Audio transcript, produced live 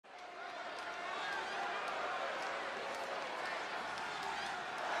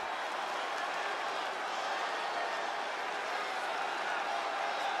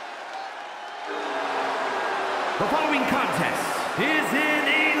following contest is an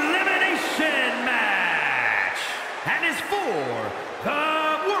elimination match and is for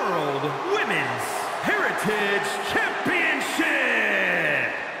the World Women's Heritage Championship.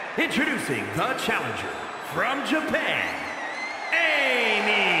 Introducing the challenger from Japan,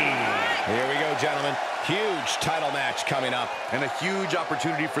 Amy. Here we go, gentlemen. Huge title match coming up. And a huge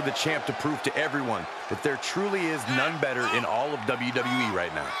opportunity for the champ to prove to everyone that there truly is none better in all of WWE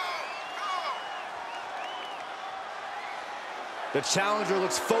right now. The challenger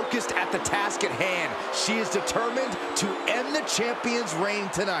looks focused at the task at hand. She is determined to end the champion's reign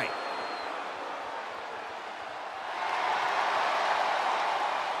tonight.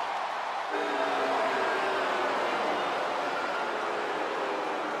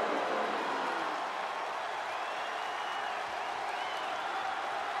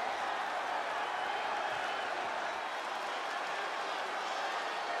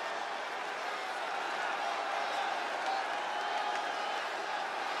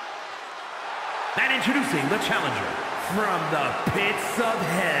 And introducing the challenger from the pits of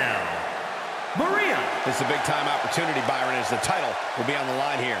hell, Maria. This is a big-time opportunity, Byron, as the title will be on the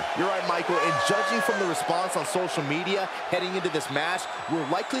line here. You're right, Michael, and judging from the response on social media heading into this match, we're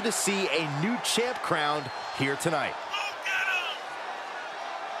likely to see a new champ crowned here tonight.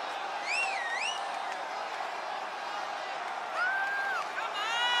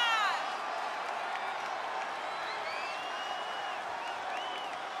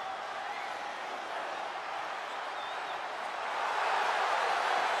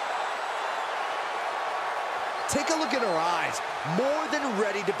 Take a look at her eyes, more than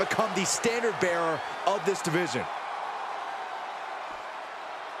ready to become the standard bearer of this division.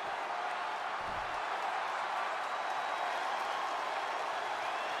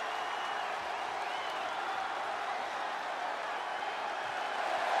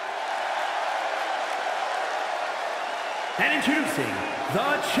 And introducing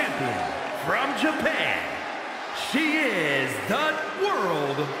the champion from Japan, she is the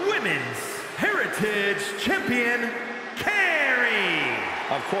World Women's Heritage Champion, Kari.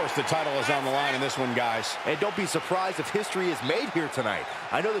 Of course, the title is on the line in this one, guys. And don't be surprised if history is made here tonight.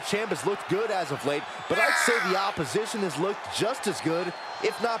 I know the champ has looked good as of late, but I'd say the opposition has looked just as good,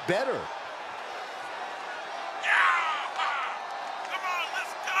 if not better. Come on,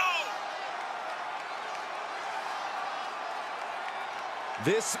 let's go!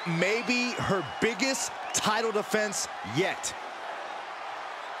 This may be her biggest title defense yet.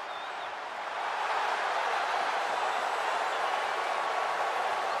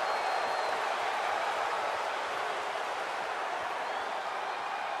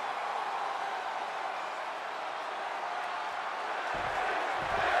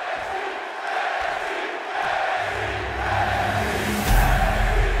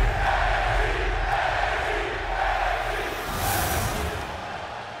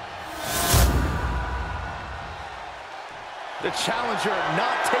 The challenger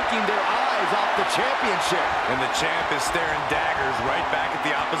not taking their eyes off the championship. And the champ is staring daggers right back at the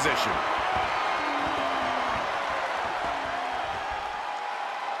opposition.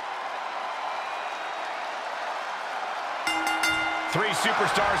 Three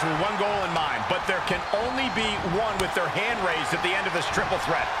superstars with one goal in mind, but there can only be one with their hand raised at the end of this triple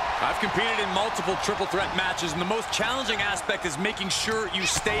threat. I've competed in multiple triple threat matches, and the most challenging aspect is making sure you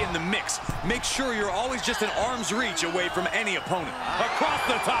stay in the mix. Make sure you're always just an arm's reach away from any opponent. Across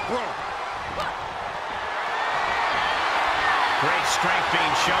the top rope. Great strength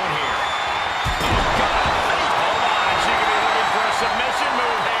being shown here. Oh, God. Hold on. She could be looking for a submission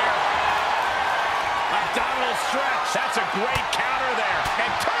move here. Abdominal stretch. That's a great counter there. And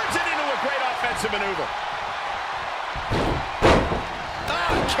turns it into a great offensive maneuver.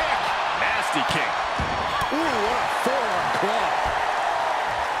 Kick. Nasty kick. Ooh, what a forearm claw.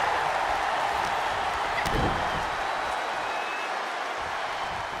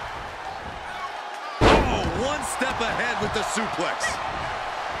 Oh, one step ahead with the suplex.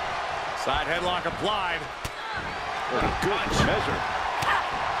 Side headlock applied. What a good measure.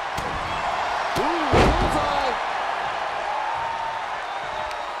 Ooh, bullseye.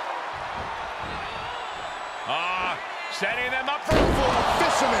 Setting them up for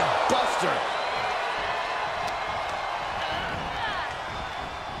Fisherman Buster.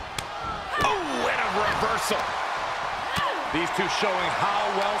 Oh, and a reversal. These two showing how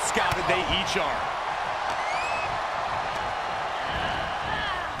well scouted they each are.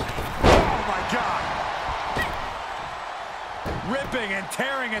 Oh, my God. Ripping and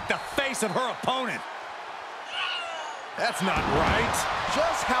tearing at the face of her opponent. That's not right.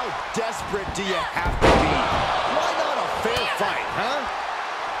 Just how desperate do you have to be? Why not a fair fight, huh?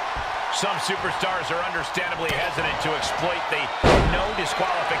 Some superstars are understandably hesitant to exploit the no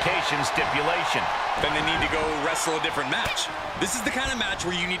disqualification stipulation. Then they need to go wrestle a different match. This is the kind of match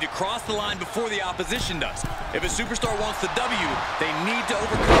where you need to cross the line before the opposition does. If a superstar wants the W, they need to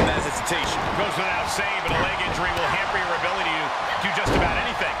overcome that hesitation. Goes without saying, but a leg injury will hamper your ability to do just about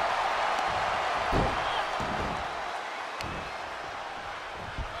anything.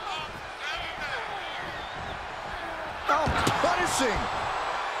 Oh, punishing!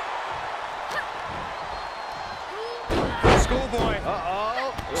 Schoolboy.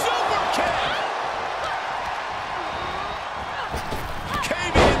 Uh-oh. Super kick!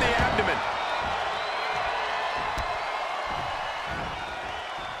 Caving in the abdomen.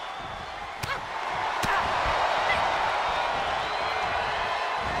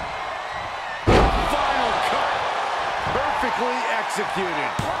 Final cut. Perfectly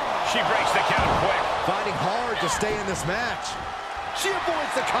executed. She breaks the count quick. Finding hard to stay in this match. She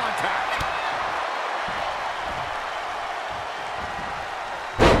avoids the contact.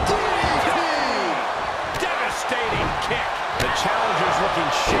 Devastating kick. The challenger's looking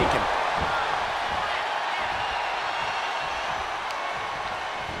shaken.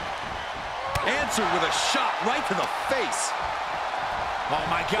 Answered with a shot right to the face. Oh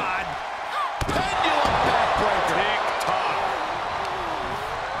my God. Pendulum backbreaker. Tick-tock.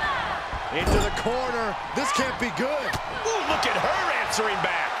 Into the corner. This can't be good. Ooh, look at her answering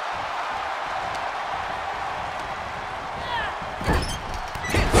back.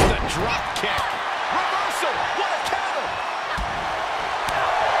 Hits the drop kick. Reversal. What a counter.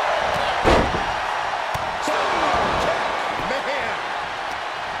 Man.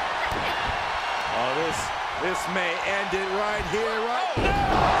 Oh, this may end it right here, right? Oh, no.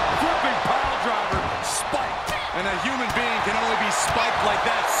 Flipping pile driver, spiked. And a human being can only be spiked like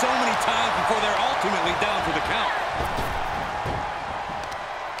that so many times before they're ultimately down for the count.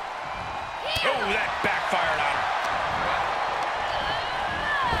 Oh, that backfired on her.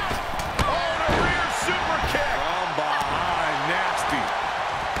 Oh, the rear super kick. From behind, nasty.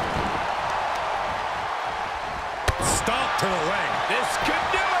 Stomp to the leg. This could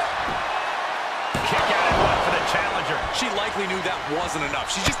do it. Kick out at one for the challenger. She likely knew that wasn't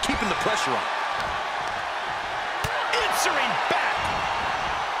enough. She's just keeping the pressure on. Answering back.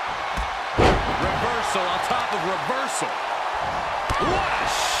 Reversal on top of reversal. What a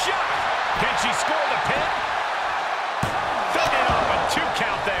shot. Can she score the pin? Fending off a 2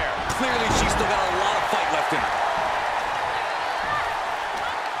 count there. Clearly, she's still got a lot of fight left in her.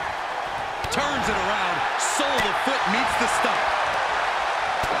 Turns it around. Sole of the foot meets the stump.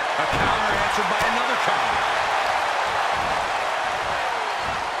 A counter answered by another counter.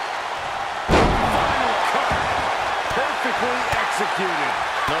 Final cut. Perfectly executed.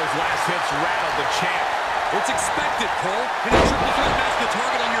 Those last hits rattled the champ. It's expected, Cole. In a triple threat match, the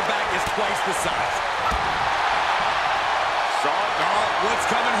target on your back is twice the size. Oh, what's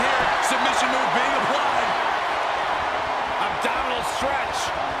coming here? Submission move being applied. Abdominal stretch.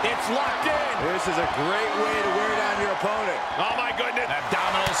 It's locked in. This is a great way to wear down your opponent. Oh, my goodness.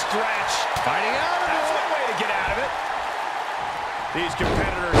 Abdominal stretch. Fighting out of That's it. one way to get out of it. These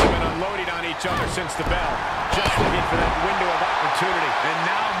competitors have been unloading on each other since the bell. Just looking for that window of opportunity. And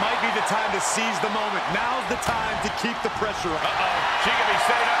now might be the time to seize the moment. Now's the time to keep the pressure on. Uh-oh. She could be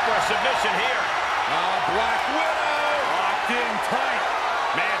setting up for a submission here. Black Widow. Locked in tight.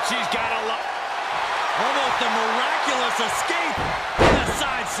 Man, she's got a lot. Almost a miraculous escape. And a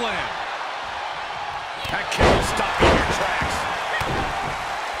side slam. That kick will stop you in your tracks.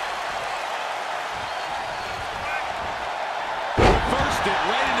 Reversed it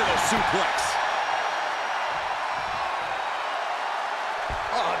right into the suplex.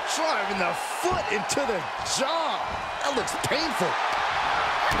 Oh, driving the foot into the jaw. That looks painful.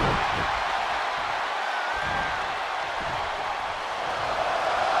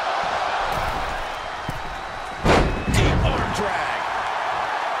 Deep arm drag.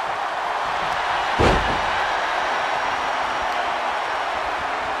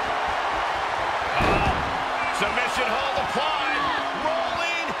 Submission hold applied.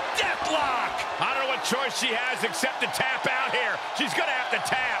 Rolling deathlock. I don't know what choice she has except to tap out here. She's going to have to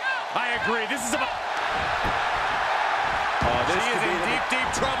tap. I agree. This is about... This She is could be in the- deep, deep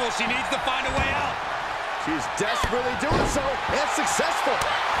trouble. She needs to find a way out. She's desperately doing so, and successful.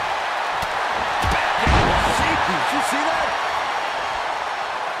 Did you see that?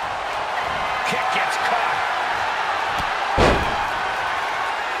 Kick gets caught.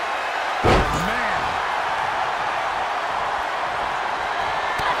 Man.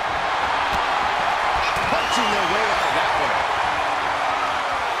 Punching their way out of that one.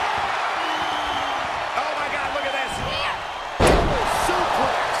 Oh, my God, look at this. Double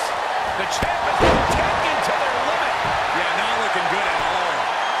suplex.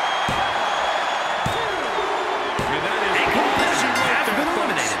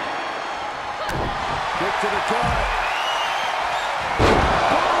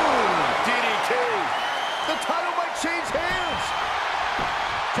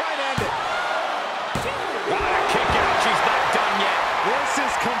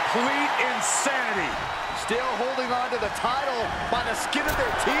 complete insanity. Still holding on to the title by the skin of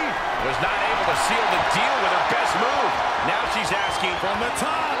their teeth. Was not able to seal the deal with her best move. Now she's asking From the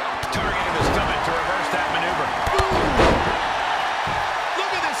top. targeting the stomach to reverse that maneuver.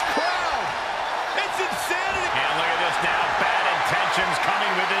 Look at this crowd. It's insanity. And look at this now. Bad intentions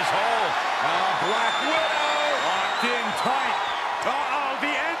coming with this hold. Black Widow. Locked in tight. Uh-oh,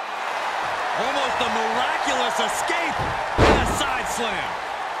 the end. Almost a miraculous escape. And a side slam.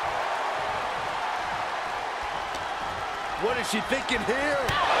 What is she thinking here?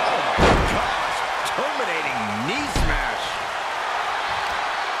 Oh my gosh. Terminating knee smash.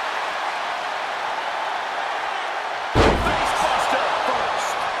 Face buster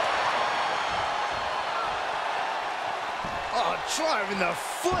first. Oh, driving the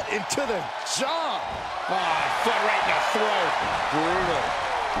foot into the jaw. Oh, foot right in the throat. Brutal.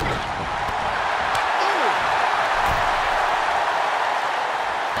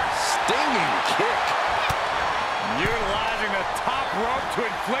 Stinging kick. Utilizing the top rope to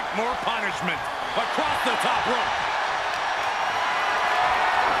inflict more punishment. Across the top rope.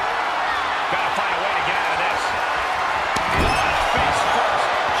 Gotta find a way to get out of this. Face first.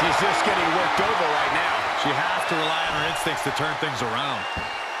 She's just getting worked over right now. She has to rely on her instincts to turn things around.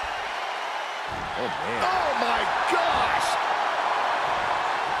 Oh, man. Oh, my gosh.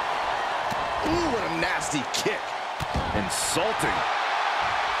 Ooh, what a nasty kick. Insulting.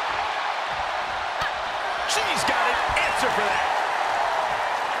 She's got an answer for that.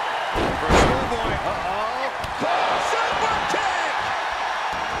 For Schoolboy. Uh-oh. Oh, super kick.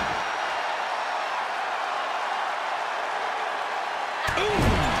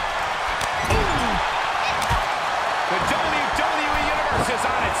 The WWE Universe is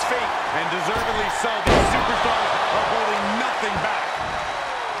on its feet. And deservedly so. These superstars are holding nothing back.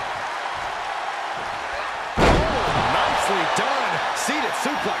 Nicely done. Seated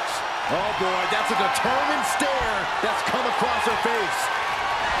suplex. Oh, boy, that's a determined stare that's come across her face.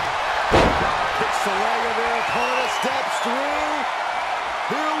 Picks the leg of her opponent, steps through.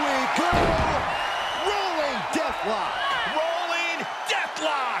 Here we go. Rolling deathlock. Rolling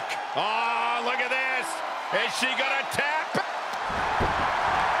deathlock. Oh, look at this. Is she gonna tap?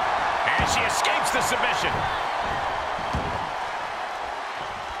 And she escapes the submission.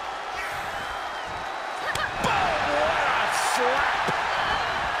 Boom! What a slap.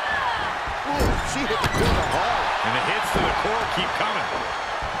 Ooh, she hit the corner hard. And the hits to the core keep coming.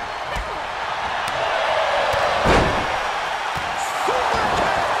 Super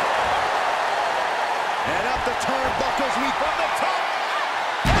kick. And up the turnbuckles we from the top.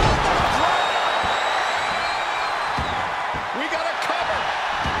 We got a cover.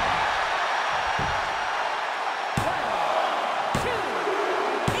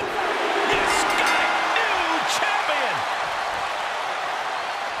 Yes, got it. New champion.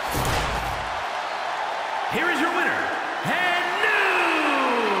 Here is your winner, and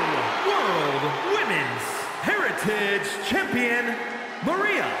new World Women's Heritage Champion,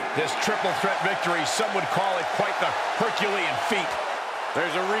 Maria. This triple threat victory, some would call it quite the Herculean feat.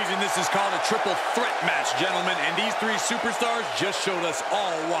 There's a reason this is called a triple threat match, gentlemen, and these three superstars just showed us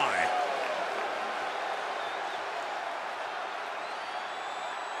all why.